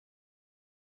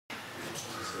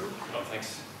Oh, thanks.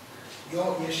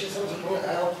 Jo, ještě jsem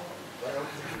zapomněl.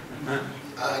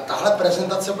 Tahle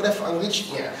prezentace bude v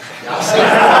angličtině.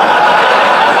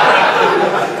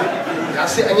 Já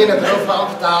si ani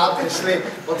netroufám ptát, jestli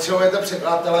potřebujete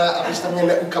překladatele, abyste mě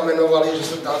neukamenovali, že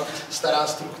jsem ta stará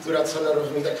struktura, co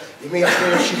nerozumí, tak je mi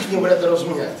jasné, že všichni budete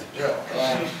rozumět. Že jo?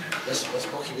 Bez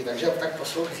pochyby, takže tak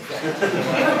poslouchejte.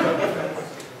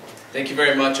 Thank you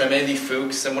very much. I'm Andy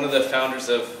Fuchs. I'm one of the founders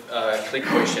of Klik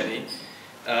Pojištění.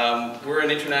 We're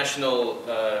an international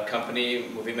company,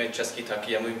 mluvíme česky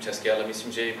taky, já mluvím česky, ale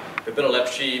myslím, že by bylo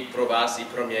lepší pro vás i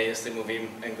pro mě, jestli mluvím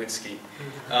anglicky.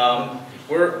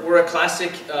 We're a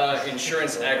classic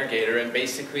insurance aggregator, and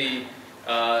basically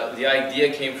the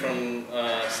idea came from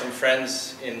some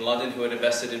friends in London who had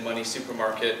invested in Money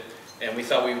Supermarket, and we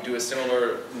thought we would do a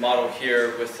similar model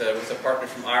here with a partner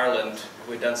from Ireland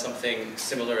who had done something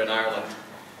similar in Ireland.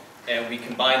 And we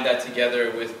combined that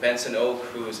together with Benson Oak,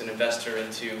 who is an investor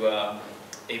into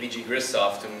AVG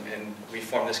Grissoft, and we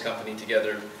formed this company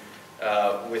together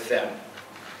with them.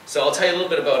 So I'll tell you a little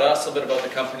bit about us, a little bit about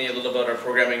the company, a little about our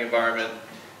programming environment,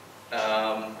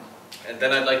 and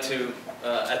then I'd like to,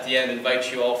 at the end,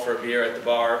 invite you all for a beer at the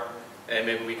bar, and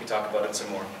maybe we can talk about it some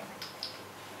more.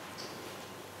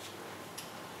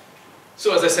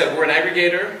 So as I said, we're an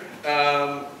aggregator.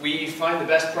 We find the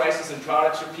best prices and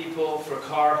products for people for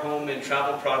car, home, and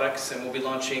travel products, and we'll be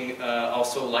launching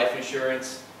also life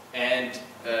insurance and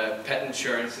pet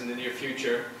insurance in the near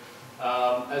future.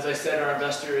 As I said, our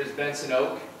investor is Benson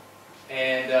Oak,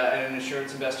 and an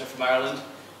insurance investor from Ireland,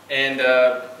 and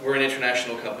we're an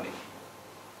international company.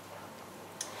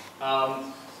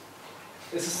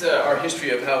 This is our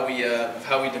history of how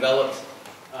we developed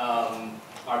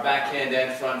our back end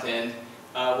and front end.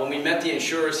 When we met the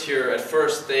insurers here at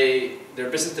first, their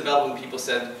business development people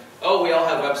said, "Oh, we all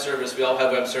have web service. We all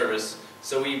have web service."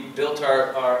 So we built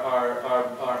our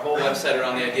whole website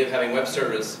around the idea of having web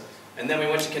service. And then we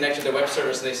went to connect to their web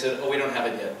service, and they said, "Oh, we don't have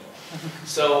it yet."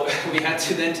 So we had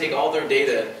to then take all their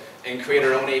data and create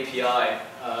our own API,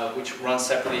 which runs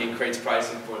separately and creates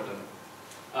pricing for them.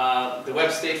 The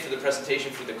web stage for the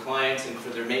presentation for the clients and for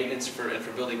their maintenance and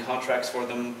for building contracts for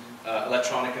them,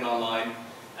 electronic and online.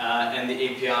 And the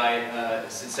API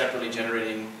is separately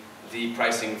generating the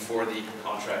pricing for the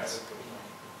contracts.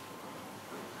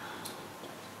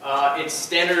 It's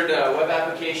standard web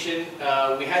application.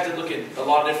 We had to look at a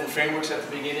lot of different frameworks at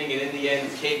the beginning, and in the end,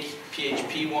 Cake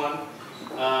PHP won.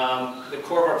 The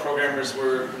core of our programmers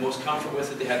were most comfortable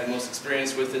with it. They had the most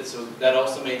experience with it, so that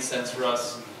also made sense for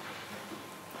us.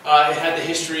 It had the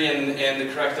history and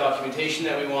the correct documentation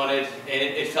that we wanted, and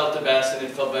it felt the best, and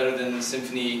it felt better than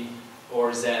Symfony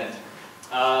or Zend.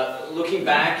 Looking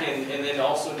back and then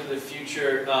also into the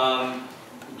future,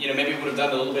 maybe we would have done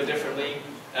it a little bit differently.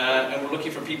 And we're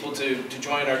looking for people to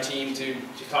join our team to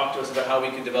talk to us about how we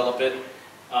could develop it.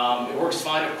 It works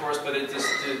fine, of course, but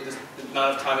the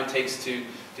amount of time it takes to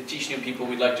teach new people,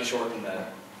 we'd like to shorten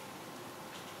that.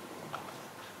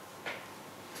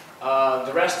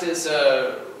 The rest is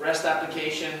a REST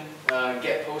application,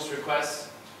 get post requests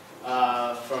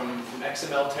from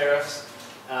XML tariffs.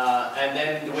 And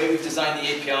then the way we've designed the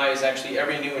API is actually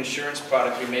every new insurance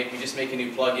product we make, we just make a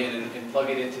new plugin and plug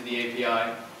it into the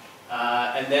API.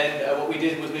 And then what we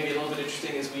did was maybe a little bit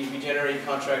interesting is we generate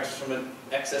contracts from an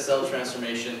XSL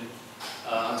transformation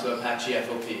onto Apache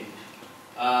FOP.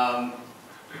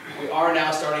 We are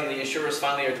now starting, the insurers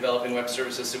finally are developing web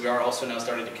services, so we are also now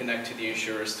starting to connect to the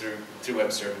insurers through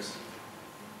web service.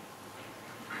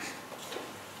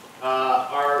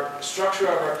 Our structure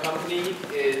of our company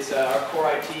is our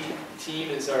core IT team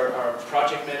is our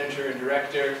project manager and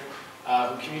director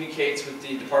who communicates with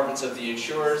the departments of the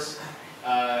insurers.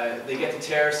 They get the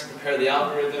tariffs to prepare the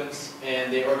algorithms,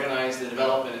 and they organize the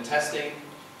development and testing.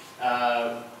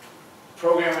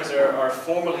 Programmers are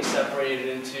formally separated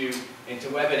into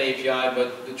web and API,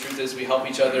 but the truth is we help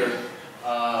each other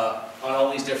on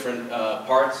all these different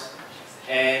parts.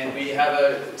 And we have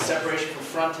a separation for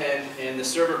front end and the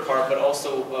server part, but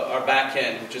also our back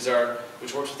end,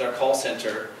 which works with our call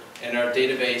center and our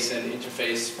database and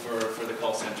interface for the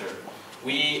call center.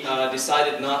 We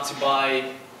decided not to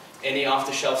buy any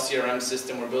off-the-shelf CRM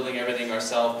system. We're building everything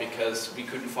ourselves because we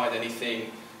couldn't find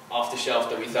anything off-the-shelf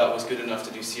that we thought was good enough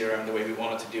to do CRM the way we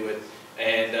wanted to do it.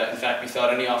 And in fact, we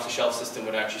thought any off-the-shelf system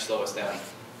would actually slow us down.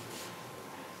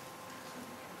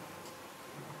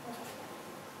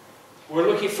 We're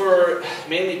looking for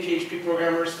mainly PHP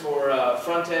programmers for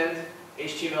front end,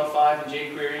 HTML5 and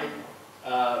jQuery.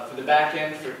 For the back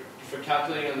end, for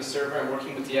calculating on the server and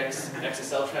working with the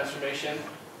XSL transformation.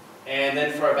 And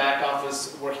then for our back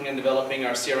office, working on developing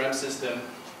our CRM system,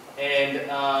 And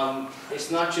it's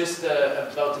not just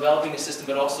about developing the system,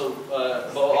 but also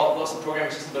the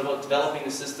programming system, but about developing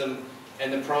the system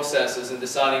and the processes and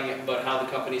deciding about how the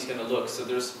company is going to look. So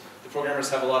the programmers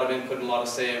have a lot of input and a lot of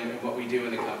say in what we do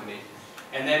in the company.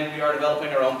 And then we are developing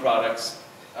our own products,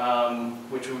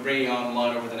 which we're bringing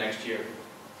online over the next year.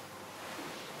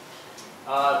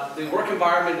 The work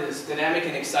environment is dynamic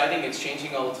and exciting. It's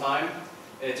changing all the time.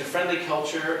 It's a friendly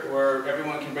culture where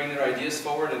everyone can bring their ideas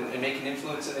forward and make an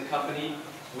influence in the company.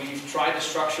 We've tried to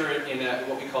structure it in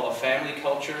what we call a family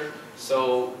culture.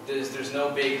 So there's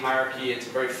no big hierarchy. It's a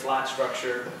very flat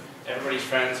structure. Everybody's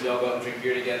friends. We all go out and drink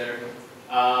beer together.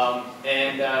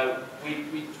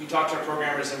 We talk to our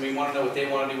programmers and we want to know what they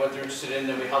want to do, what they're interested in,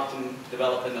 and we help them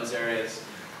develop in those areas.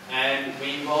 And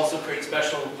we also create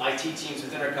special IT teams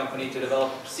within our company to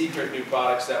develop secret new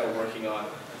products that we're working on.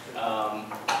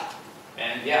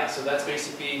 And yeah, so that's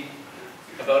basically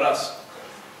about us.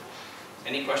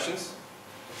 Any questions?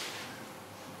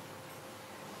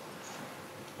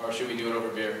 Or should we do it over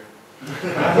beer?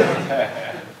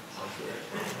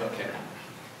 Okay.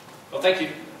 Well, thank you.